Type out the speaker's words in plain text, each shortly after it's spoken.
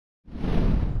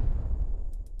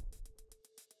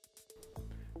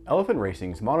Elephant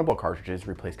Racing's Monoball cartridges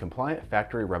replace compliant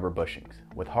factory rubber bushings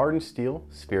with hardened steel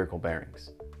spherical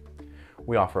bearings.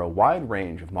 We offer a wide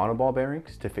range of monoball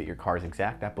bearings to fit your car's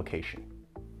exact application.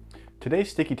 Today's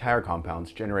sticky tire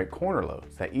compounds generate corner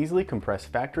loads that easily compress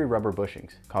factory rubber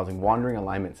bushings, causing wandering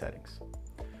alignment settings.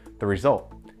 The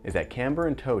result is that camber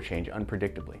and toe change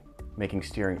unpredictably, making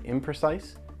steering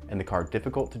imprecise and the car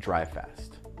difficult to drive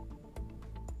fast.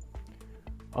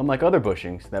 Unlike other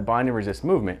bushings that bind and resist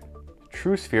movement,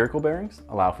 true spherical bearings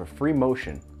allow for free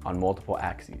motion on multiple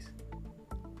axes.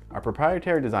 Our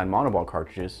proprietary-design monoball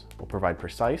cartridges will provide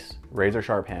precise,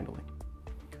 razor-sharp handling.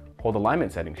 Hold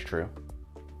alignment settings true.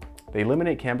 They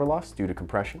eliminate camber loss due to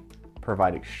compression,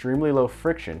 provide extremely low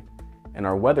friction, and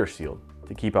are weather sealed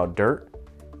to keep out dirt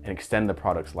and extend the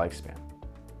product's lifespan.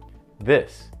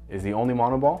 This is the only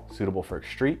monoball suitable for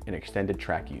street and extended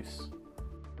track use.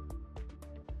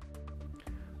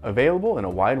 Available in a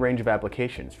wide range of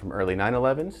applications from early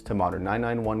 911s to modern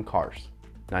 991 cars,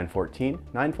 914,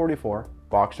 944,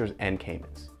 Boxers, and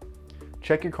Caymans.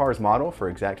 Check your car's model for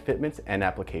exact fitments and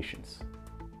applications.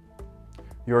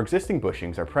 Your existing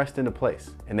bushings are pressed into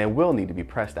place and they will need to be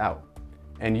pressed out.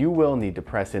 And you will need to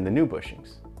press in the new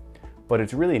bushings. But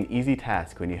it's really an easy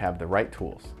task when you have the right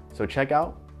tools. So check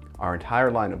out our entire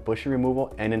line of bushing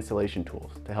removal and installation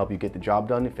tools to help you get the job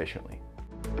done efficiently.